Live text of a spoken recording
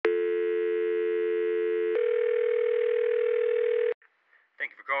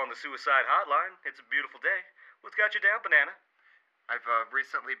calling the suicide hotline. It's a beautiful day. What's got you down, Banana? I've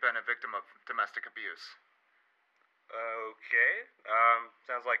recently been a victim of domestic abuse. Okay.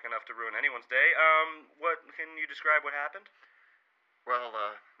 Sounds like enough to ruin anyone's day. What can you describe what happened? Well,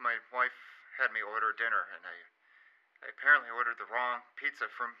 my wife had me order dinner, and I apparently ordered the wrong pizza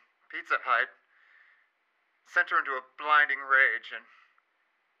from Pizza Hut. Sent her into a blinding rage, and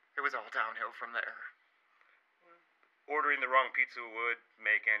it was all downhill from there. Ordering the wrong pizza would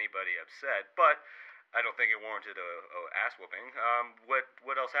make anybody upset, but I don't think it warranted a ass whooping.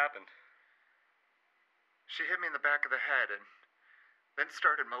 What else happened? She hit me in the back of the head and then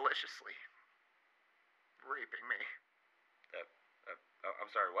started maliciously raping me.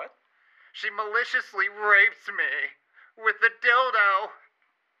 I'm sorry, what? She maliciously raped me with the dildo.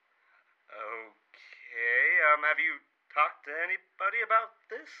 Okay, have you talked to anybody about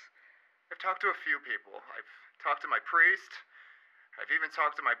this? I've talked to a few people. I've talked to my priest. I've even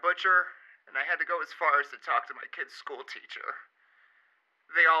talked to my butcher. And I had to go as far as to talk to my kid's school teacher.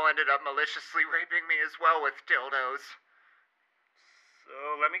 They all ended up maliciously raping me as well with dildos. So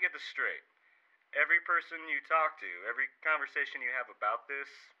let me get this straight. Every person you talk to, every conversation you have about this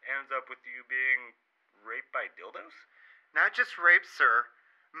ends up with you being raped by dildos? Not just raped, sir.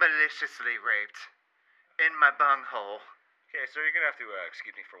 Maliciously raped. In my bunghole. Okay, so you're gonna have to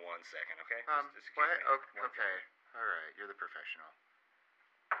excuse me for 1 second, okay? Just what? Me. Okay. Alright, you're the professional.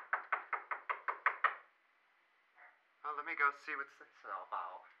 Oh, let me go see what's this all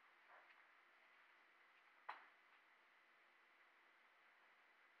about.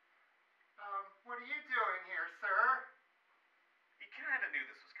 What are you doing here, sir? You kinda knew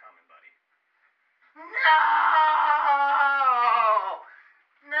this was coming, buddy. No!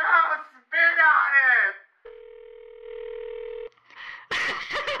 No, spit on it!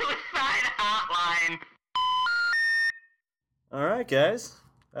 Suicide hotline. All right, guys.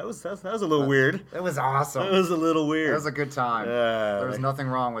 That was a little weird. It was awesome. That was a little weird. It was a good time. There was nothing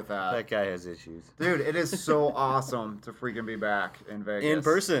wrong with that. That guy has issues. Dude, it is so awesome to freaking be back in Vegas. In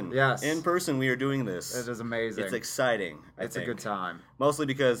person. Yes. In person, we are doing this. It is amazing. It's exciting. It's a good time. Mostly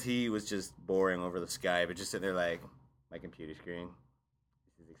because he was just boring over the Skype, but just sitting there like, my computer screen.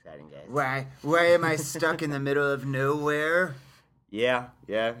 This is exciting, guys. Why am I stuck in the middle of nowhere? Yeah,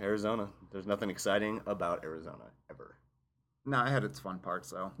 Arizona. There's nothing exciting about Arizona, ever. No, it had its fun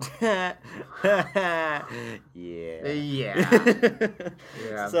parts, though. Yeah. Yeah.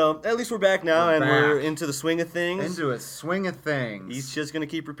 So, at least we're back now, we're into the swing of things. Into a swing of things. He's just going to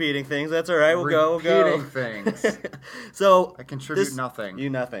keep repeating things. That's all right. We'll go. Repeating things. So, I contribute nothing. You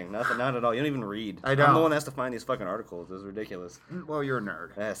nothing. Nothing. Not at all. You don't even read. I don't. I'm the one that has to find these fucking articles. This is ridiculous. Well, you're a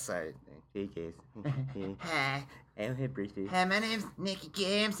nerd. That's right. Hi. I'm here, Briefy. Hi, my name's Nicky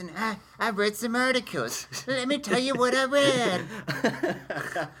Games, and I've read some articles. Let me tell you what I read.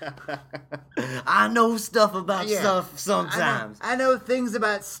 I know stuff about stuff sometimes. I know things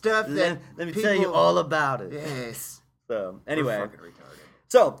about stuff that Let me people... tell you all about it. Yes. So, anyway. We're fucking retarded.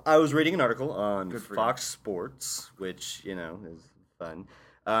 So, I was reading an article on Good for Fox Sports, which, is fun.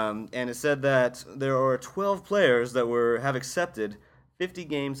 And it said that there are 12 players that have accepted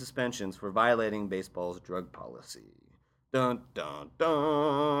 50-game suspensions for violating baseball's drug policy. Dun, dun,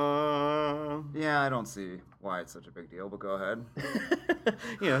 dun. Yeah, I don't see why it's such a big deal, but go ahead.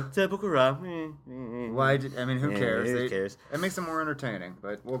 Typical rock. Why? Who cares? Who cares? It makes it more entertaining,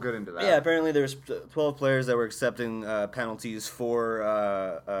 but we'll get into that. Yeah, apparently there's 12 players that were accepting penalties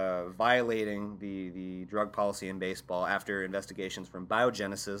for violating the drug policy in baseball after investigations from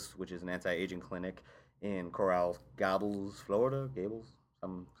Biogenesis, which is an anti-aging clinic in Coral Gables, Florida.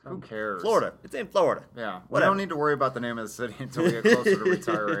 Who cares? Florida. It's in Florida. Yeah. We Whatever. don't need to worry about the name of the city until we get closer to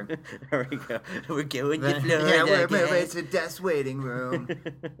retiring. There we go. We're going to Florida. Yeah, guys. it's a desk waiting room.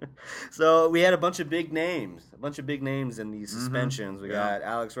 So we had a bunch of big names. In these suspensions. We got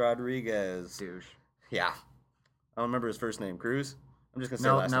Alex Rodriguez. Douche. Yeah. I don't remember his first name. Cruz? I'm just going to say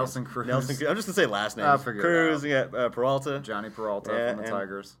last Nelson name. Cruz. Nelson Cruz. I'm just going to say last name. I'll figure Cruz. it out. We got Peralta. Johnny Peralta from the and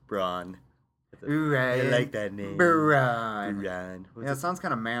Tigers. Braun. Right. I like that name. Brian. Braun. Yeah, it sounds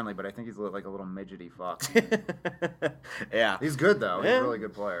kind of manly, but I think he's like a little midgety fuck. Yeah. He's good, though. He's Yeah. a really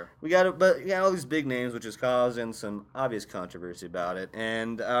good player. We got all these big names, which is causing some obvious controversy about it.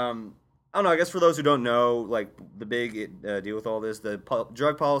 And I don't know. I guess for those who don't know, like the big deal with all this, the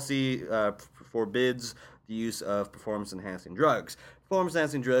drug policy forbids the the use of performance-enhancing drugs.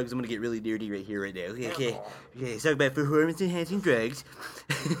 Performance-enhancing drugs, I'm going to get really dirty right here, right now. Okay, let's talk about performance-enhancing drugs.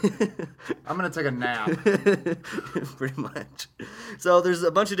 I'm going to take a nap. Pretty much. So there's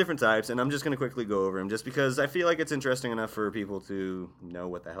a bunch of different types, and I'm just going to quickly go over them just because I feel like it's interesting enough for people to know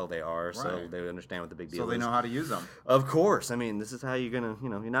what the hell they are so Right. they understand what the big deal So is. they know how to use them. Of course. I mean, this is how you're going to,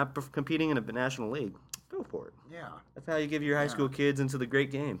 you're not competing in a national league. Go for it. Yeah. That's how you give your high school kids into the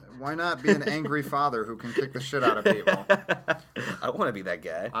great game. Why not be an angry father who can kick the shit out of people? I want to be that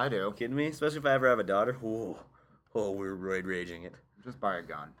guy. I do. Kidding me? Especially if I ever have a daughter. Oh, we're roid raging it. Just buy a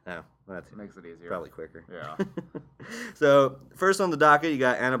gun. Oh, that's Makes it easier. probably quicker. Yeah. So first on the docket, you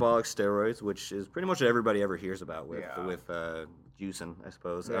got anabolic steroids, which is pretty much what everybody ever hears about with Yeah. juicing, I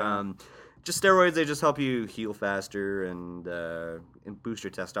suppose. Yeah. Just steroids, they just help you heal faster and boost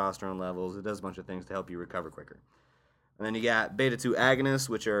your testosterone levels. It does a bunch of things to help you recover quicker. And then you got beta-2 agonists,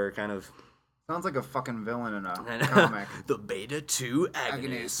 which are kind of Sounds like a fucking villain in a comic. the beta-2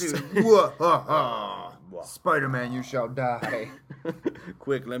 agonists. Whoa. Spider-Man, you shall die.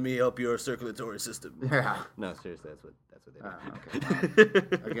 Quick, let me help your circulatory system. Yeah. No, seriously, that's what they Okay.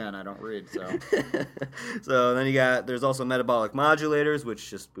 do. Again, I don't read, so. So then there's also metabolic modulators, which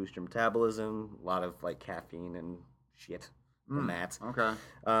just boost your metabolism. A lot of like caffeine and shit in that. Okay.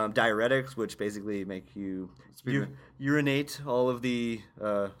 Diuretics, which basically make you Speed- urinate all of the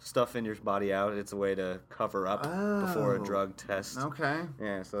stuff in your body out. It's a way to cover up before a Oh. drug test. Okay.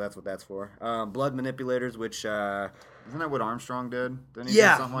 Yeah, so that's what that's for. Blood manipulators, which Isn't that what Armstrong did? Didn't he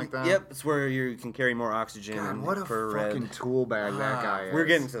yeah, do something like that? Yep, it's where you can carry more oxygen. God, what a per fucking red. tool bag that guy is. We're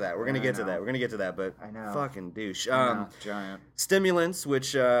getting to that. We're gonna I get to know. that. We're gonna get to that. But I know. fucking douche. I know, giant. Stimulants,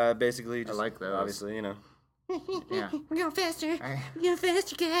 which basically just like those. obviously, Yeah. We're going faster. I- We're going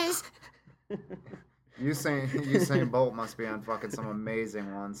faster, guys. Usain Bolt must be on fucking some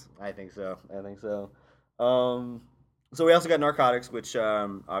amazing ones. I think so. So we also got narcotics, which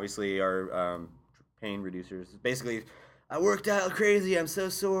obviously are pain reducers. Basically, I worked out crazy. I'm so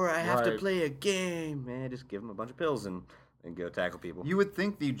sore. I have to Right. play a game. Man, just give them a bunch of pills and go tackle people. You would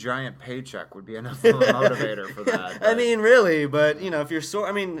think the giant paycheck would be enough of a motivator for that. I but mean, really, but if you're sore,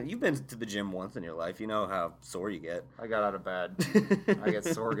 I mean, you've been to the gym once in your life. You know how sore you get. I got out of bed. I get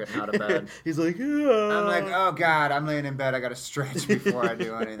sore getting out of bed. He's like, I'm like, oh God, I'm laying in bed. I got to stretch before I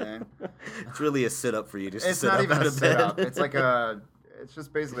do anything. It's really a sit up for you just to It's sit not up even out a of sit bed. up. It's like it's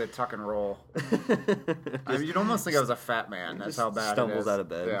just basically a tuck and roll. I mean, you'd almost think I was a fat man. That's Just how bad stumbles it is. out of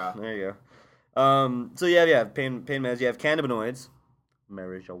bed. Yeah. There you go. So yeah, pain meds. You have cannabinoids,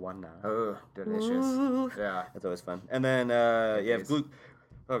 marijuana. Oh, delicious. Ooh. Yeah. That's always fun. And then you have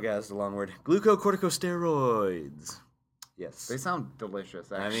oh god, that's a long word. Glucocorticosteroids. Yes. They sound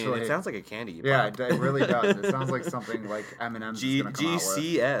delicious, I actually. mean, it sounds like a candy. You Yeah, pop. it really does. It sounds like something like M&M's is going to come out with.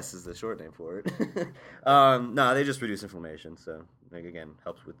 GCS is the short name for it. No, they just reduce inflammation, so like again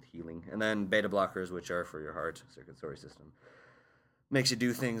helps with healing. And then beta blockers, which are for your heart circulatory system, makes you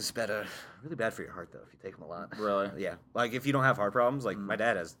do things better. Really bad for your heart though if you take them a lot. Really? Yeah, like if you don't have heart problems, like my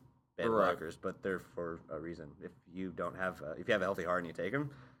dad has beta Right. blockers, but they're for a reason. If you don't have, if you have a healthy heart and you take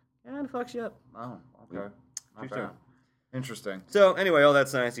them, it fucks you up. Oh, okay. Not True bad. story. Interesting. So anyway, all that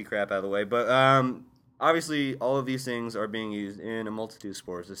sciencey crap out of the way, but obviously all of these things are being used in a multitude of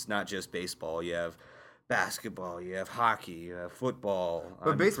sports. It's not just baseball. You have basketball, you have hockey, you have football.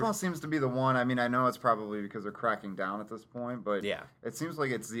 But baseball seems to be the one. I mean, I know it's probably because they're cracking down at this point, but Yeah. it seems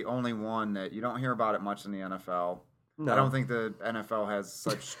like it's the only one that you don't hear about it much in the NFL. No. I don't think the NFL has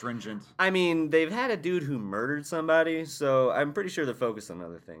such stringent. I mean, they've had a dude who murdered somebody, so I'm pretty sure they're focused on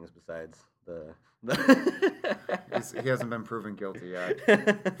other things besides the. He hasn't been proven guilty yet.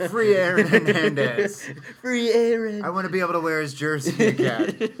 Free Aaron Hernandez. Free Aaron. I want to be able to wear his jersey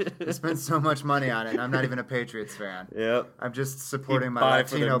again. I spent so much money on it, and I'm not even a Patriots fan. Yep. I'm just supporting my Buy it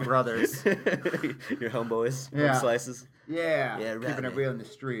for Latino them. brothers. Your homeboys. Yeah. Home slices. Yeah, Yeah, keeping right. it real in the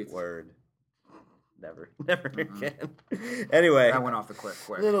streets. Word. Never again. Anyway, That went off the cliff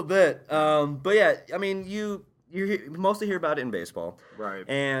quick. a little bit. But yeah, I mean, you mostly hear about it in baseball, Right.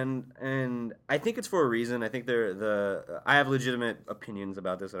 and I think it's for a reason. I think I have legitimate opinions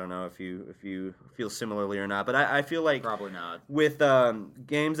about this. I don't know if you feel similarly or not, but I feel like Probably not. with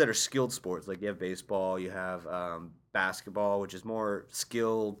games that are skilled sports, like you have baseball, you have basketball, which is more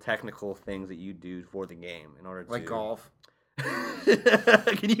skilled, technical things that you do for the game in order to Like golf.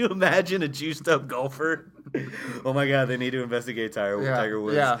 Can you imagine a juiced up golfer? Oh my god, they need to investigate Tiger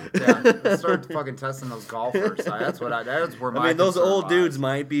Woods. Yeah. Let's start fucking testing those golfers. That's where my I mean, those concern old lies. dudes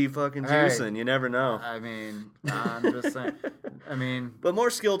might be fucking Hey. juicing. You never know. I mean, I'm just saying. I mean, But more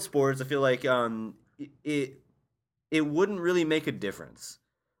skilled sports, I feel like it wouldn't really make a difference.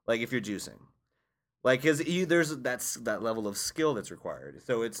 Like if you're juicing, Like, because there's that level of skill that's required.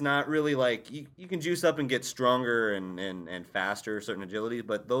 So it's not really like you can juice up and get stronger and faster, certain agility,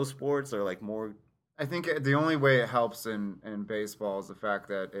 but those sports are like more I think the only way it helps in baseball is the fact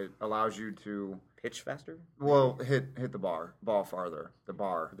that it allows you to pitch faster. hit the ball farther. The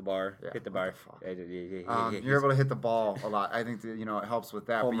bar. The bar, Yeah, hit the what bar. the fuck? Yeah. You're able to hit the ball a lot. I think that, it helps with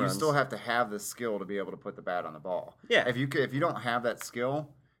that, Home but runs. you still have to have the skill to be able to put the bat on the ball. Yeah. If you don't have that skill,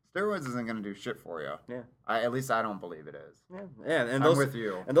 steroids isn't going to do shit for you. Yeah. At least I don't believe it is. Yeah, and I'm those, with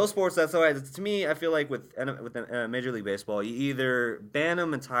you. And those sports, that's why. To me, I feel like with Major League Baseball, you either ban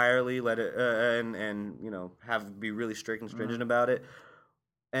them entirely, let it, and have be really strict and stringent about it,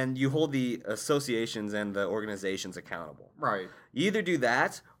 and you hold the associations and the organizations accountable. Right. You either do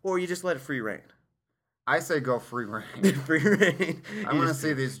that, or you just let it free reign. I say go free reign. Free reign. I want to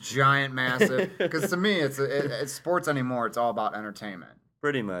see these giant, massive. Because to me, it's sports anymore. It's all about entertainment.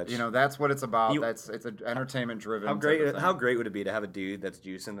 Pretty much. That's what it's about. You- It's an entertainment driven. How great would it be to have a dude that's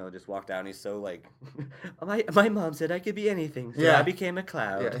juicing? They'll just walk down. And he's so like, my mom said I could be anything, so Yeah. I became a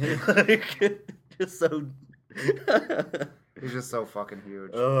cloud. Yeah. Like, just so. He's just so fucking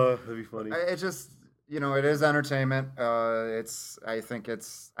huge. Oh, that'd be funny. It just, it is entertainment. I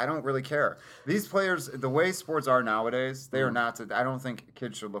don't really care. These players, the way sports are nowadays, they are not. I don't think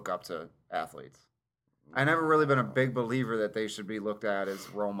kids should look up to athletes. I never really been a big believer that they should be looked at as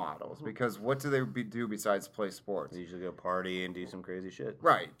role models because what do they do besides play sports? They usually go party and do some crazy shit.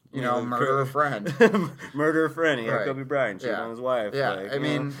 Right. Murder a friend. Murder a friend. Yeah, Right. Kobe Bryant cheating Yeah. on his wife. Yeah, Like, I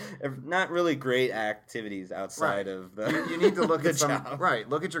mean- not really great activities outside of the. You need to look the at some job. right.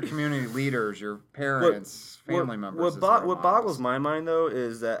 Look at your community leaders, your parents, family members. What boggles my mind though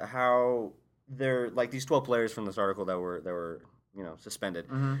is that how they're like these 12 players from this article that were suspended.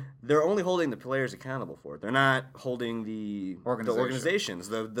 Mm-hmm. They're only holding the players accountable for it. They're not holding the organizations,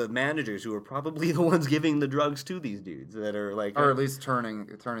 the managers who are probably the ones giving the drugs to these dudes that are like, or at least turning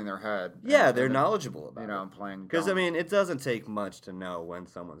their head. yeah, they're knowledgeable about it. Playing. Because dumb. it doesn't take much to know when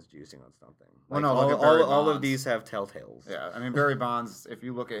someone's juicing on something. Well, Like, no, look at all Barry of Bonds. these have telltales. Yeah, Barry Bonds. If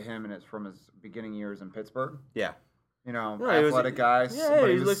you look at him and it's from his beginning years in Pittsburgh, Yeah. he he athletic guy. Yeah, but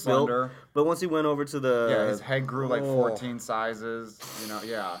he he was looks built. slender. But once he went over to the Yeah, his head grew like Oh. 14 sizes.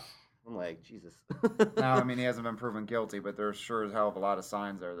 Yeah. I'm like, Jesus. Now, he hasn't been proven guilty, but there's sure as hell of a lot of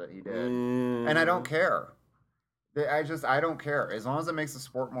signs there that he did. Mm. And I don't care. I don't care. As long as it makes the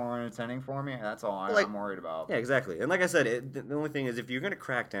sport more entertaining for me, that's all I'm worried about. Yeah, exactly. And like I said, the only thing is, if you're going to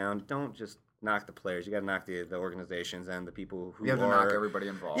crack down, don't just knock the players. You got to knock the organizations and the people who You have to are. knock everybody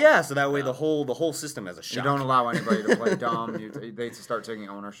involved. Yeah, so that way the whole system has a shot. You don't allow anybody to play dumb. They start taking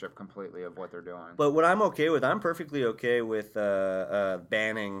ownership completely of what they're doing. But what I'm okay with, I'm perfectly okay with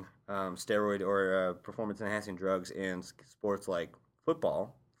banning steroid or performance-enhancing drugs in sports like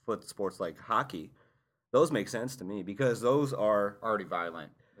football, sports like hockey. Those make sense to me because those are already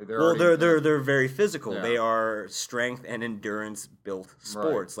violent. They're very physical. Yeah. They are strength and endurance built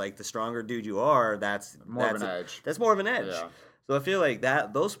sports. Like the stronger dude you are, that's more of an edge. That's more of an edge. Yeah. So I feel like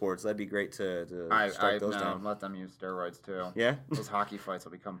those sports, that'd be great to strike those down. Let them use steroids too. Yeah. Those hockey fights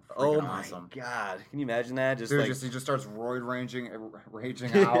will become freaking Oh my awesome. god! Can you imagine that? Dude, like, he just starts raging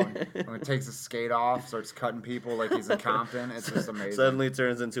out. When it takes his skate off, starts cutting people like he's in Compton. It's just amazing. Suddenly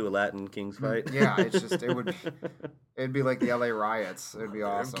turns into a Latin Kings fight. Yeah, it'd be like the LA riots. It'd be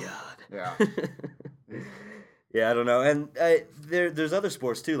awesome. God. Yeah. Yeah, I don't know. And there's other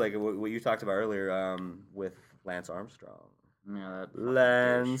sports too, like what you talked about earlier with Lance Armstrong. Yeah,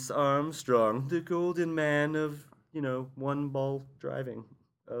 Lance Armstrong, the golden man of one ball driving.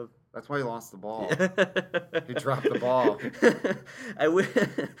 That's why he lost the ball. He dropped the ball.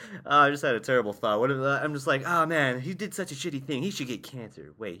 I just had a terrible thought. I'm just like, oh man, he did such a shitty thing. He should get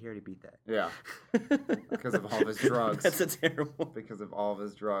cancer. Wait, he already beat that. Yeah. Because of all of his drugs. That's a terrible. Because of all of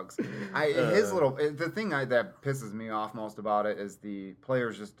his drugs. The thing that pisses me off most about it is the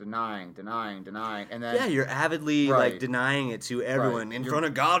players just denying, and then yeah, you're avidly like denying it to everyone in front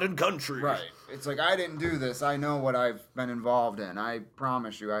of God and country. Right. It's like, I didn't do this. I know what I've been involved in. I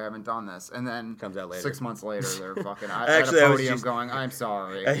promise you, I haven't done this. And then comes out later. 6 months later, they're fucking Actually, at a podium going, I'm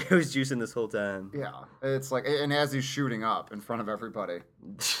sorry. I was juicing this whole time. Yeah. It's like, and as he's shooting up in front of everybody.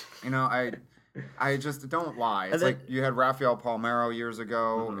 I just don't lie. It's like you had Rafael Palmeiro years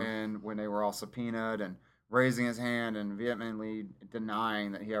ago, and when they were all subpoenaed and raising his hand and vehemently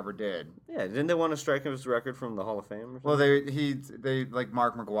denying that he ever did. Yeah, didn't they want to strike his record from the Hall of Fame? Or well, they like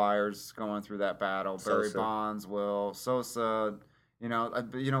Mark McGuire's going through that battle. Barry Sosa. Bonds, Will Sosa,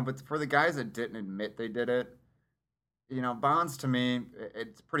 but for the guys that didn't admit they did it, Bonds to me,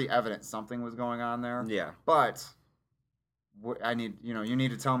 it's pretty evident something was going on there. Yeah. But I need, you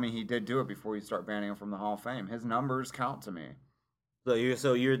need to tell me he did do it before you start banning him from the Hall of Fame. His numbers count to me.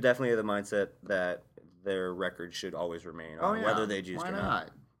 So you're definitely of the mindset that their record should always remain on whether they juiced Why or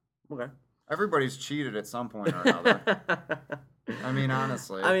not? not. Okay. Everybody's cheated at some point or another. I mean,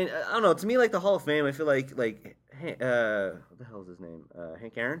 honestly. I mean, I don't know. To me, like the Hall of Fame, I feel like what the hell is his name?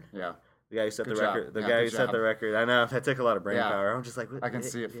 Hank Aaron. Yeah. The guy who set Good the job. record. The Yeah, guy good who set job. the record. I know that took a lot of brain Yeah. power. I'm just like, I can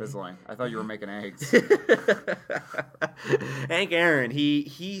see it fizzling. I thought you were making eggs. Hank Aaron,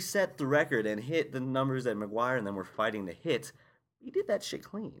 he set the record and hit the numbers that McGuire and them were fighting to hit. He did that shit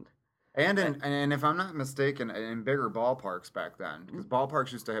clean. And if I'm not mistaken, in bigger ballparks back then, because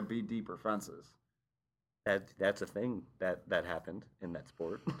ballparks used to have deeper fences. That's a thing that happened in that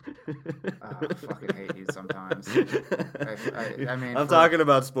sport. I fucking hate you sometimes. I mean, I'm talking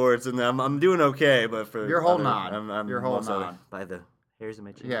about sports, and I'm doing okay, but for You're holding other- on. I'm You're holding also on. by the hairs of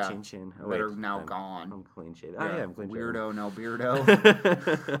my chin. Yeah, chin. Oh, that wait, are now I'm gone. clean shaven. Yeah, Oh, yeah, I'm clean shaven. weirdo, no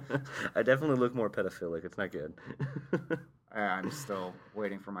beardo. I definitely look more pedophilic. It's not good. I'm still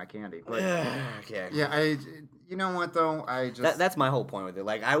waiting for my candy. But Okay. yeah, you know what though? I just That's my whole point with it.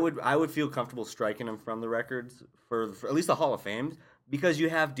 Like I would feel comfortable striking him from the records for at least the Hall of Fame because you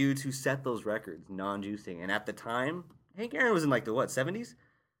have dudes who set those records non-juicing, and at the time, Hank Aaron was in like the 70s.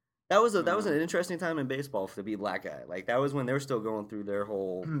 That was an interesting time in baseball to be a black guy. Like that was when they were still going through their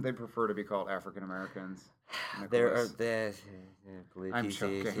whole. they prefer to be called African Americans. There are I'm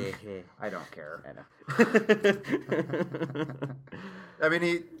joking. I don't care. I know. I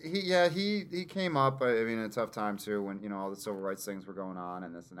mean, he came up. I mean, in a tough time too when all the civil rights things were going on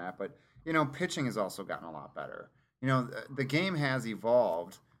and this and that. But pitching has also gotten a lot better. The game has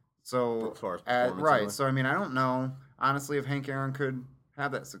evolved. So As far as performance, right. anyway. So I mean, I don't know honestly if Hank Aaron could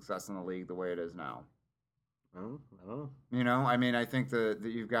have that success in the league the way it is now. I don't know. I mean, I think that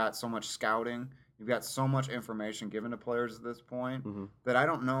you've got so much scouting. You've got so much information given to players at this point that I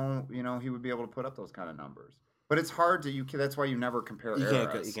don't know, he would be able to put up those kind of numbers. But it's hard to that's why you never compare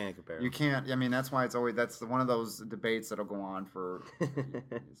eras. You can't compare. You can't. I mean, that's why that's one of those debates that'll go on for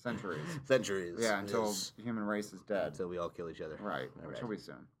centuries. Centuries. Yeah, until Yes. the human race is dead. Until we all kill each other. Right, All which right. will be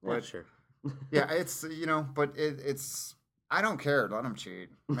soon. Yeah, But sure. yeah, it's but it's. I don't care. Let him cheat.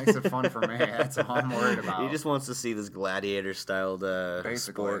 It makes it fun for me. That's all I'm worried about. He just wants to see this gladiator-styled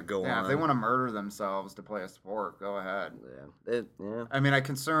sport go on. If they want to murder themselves to play a sport, go ahead. Yeah. I mean, you're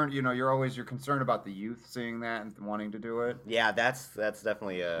concerned about the youth seeing that and wanting to do it. Yeah, that's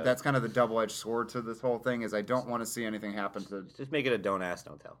definitely That's kind of the double-edged sword to this whole thing. Is I don't want to see anything happen to. just make it a don't ask,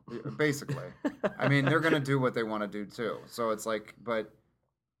 don't tell. Basically, I mean, they're gonna do what they want to do too. So it's like, but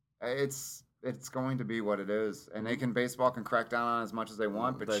it's going to be what it is, and baseball can crack down on it as much as they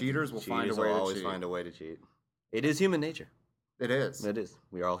want, but cheaters will find a way to always cheat. find a way to cheat. It is human nature. It is It is.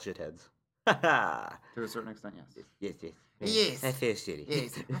 We are all shitheads. to a certain extent, yes. Yes. Yes. I feel shitty.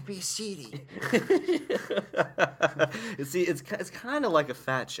 Yes, I feel shitty. See, it's kind of like a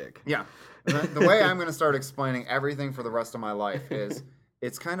fat chick. Yeah. The way I'm going to start explaining everything for the rest of my life is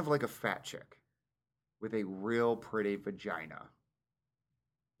it's kind of like a fat chick with a real pretty vagina.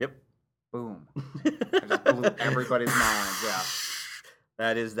 Yep. Boom. I just blew everybody's minds, yeah.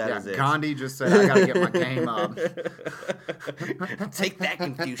 That is it. Gandhi just said, I got to get my game up. Take that,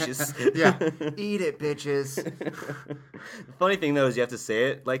 Confucius. Yeah. Eat it, bitches. The funny thing though is you have to say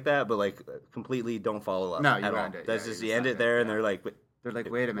it like that, but like completely don't follow up. No, you at all. end it. That's Yeah, just you you end just it there, end and it, they're like, They're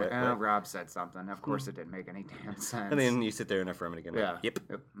like, wait a minute. What? Rob said something. Of course it didn't make any damn sense. and then you sit there and affirm it again. Yeah. Yep.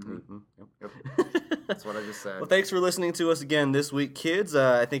 Yep. Mhm. Mhm. Yep. Yep. That's what I just said. Well, thanks for listening to us again this week, kids.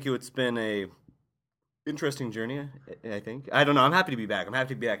 I think it's been a interesting journey. I think. I don't know. I'm happy to be back. I'm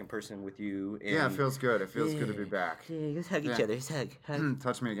happy to be back in person with you. And Yeah, it feels good. It feels good to be back. Yeah, let's hug each Yeah. other. Let's hug.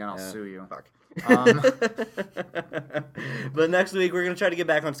 Touch me again, I'll sue you. Fuck. Um, But next week we're gonna try to get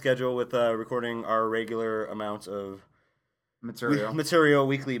back on schedule with recording our regular amounts of material.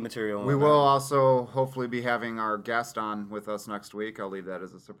 weekly material. and We whatnot. will also hopefully be having our guest on with us next week. I'll leave that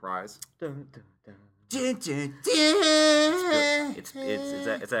as a surprise. Dun, dun, dun. Dun, dun, dun.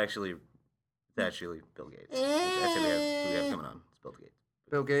 It's actually Bill Gates. It's actually we have coming on. It's Bill Gates.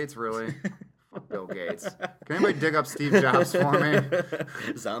 Bill Gates, really? Fuck Bill Gates. Can anybody dig up Steve Jobs for me?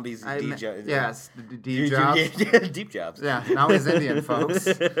 Zombies. Yes, D Jobs. Deep Jobs. Yeah, now he's Indian, folks.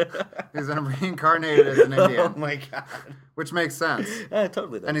 He's reincarnated as an Indian, Oh my god. which makes sense.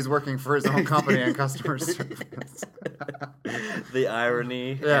 Totally. Though. And he's working for his own company and customer service. The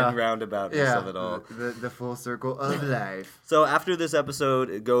irony Yeah. and roundaboutness Yeah, of it all. the full circle of life. So after this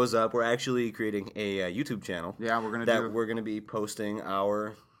episode goes up, we're actually creating a YouTube channel Yeah, we're gonna that do. we're gonna be posting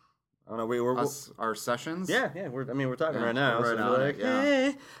our don't know. We're Our sessions. yeah. We're talking Yeah, right now. we're right so on we're it, like, yeah.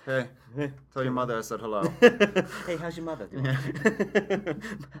 hey. Hey, tell your mother I said hello. Hey, how's your mother doing?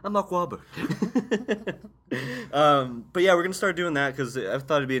 I'm Mark Wahlberg. But yeah, we're gonna start doing that because I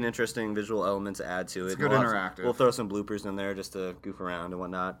thought it'd be an interesting visual element to add to it. It's good interactive. We'll throw some bloopers in there just to goof around and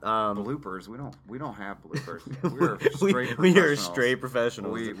whatnot. Bloopers. We don't have bloopers. We're straight we are professionals. straight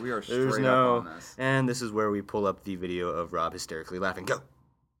professionals. We are There's straight no, up on this. And this is where we pull up the video of Rob hysterically laughing. Go.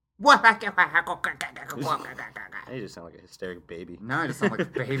 You just sound like a hysteric baby. Now I just sound like a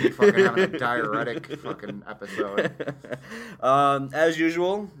baby fucking having a diuretic fucking episode. As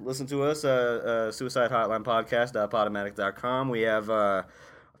usual, listen to us, Suicide Hotline Podcast, Podomatic.com. We have a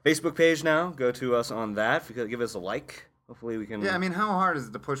Facebook page now. Go to us on that. Give us a like. Hopefully we can. Yeah, I mean, how hard is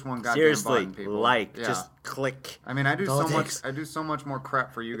it to push one goddamn seriously, button, people? like, Yeah. just click. I mean, I do That's all so it much. takes. I do so much more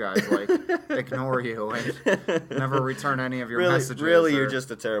crap for you guys, like ignore you and never return any of your messages. Really, or- you're just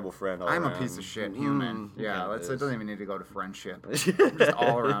a terrible friend. All I'm a around. piece of shit human. Yeah, it it is. doesn't even need to go to friendship. I'm just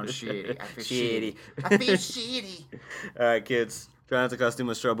all around shitty. I feel Shitty. I feel shitty. All right, kids. Try not to cause too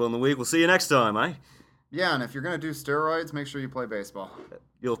much trouble in the week. We'll see you next time, eh? Yeah, and if you're gonna do steroids, make sure you play baseball.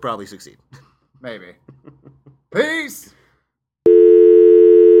 You'll probably succeed. Maybe. Peace.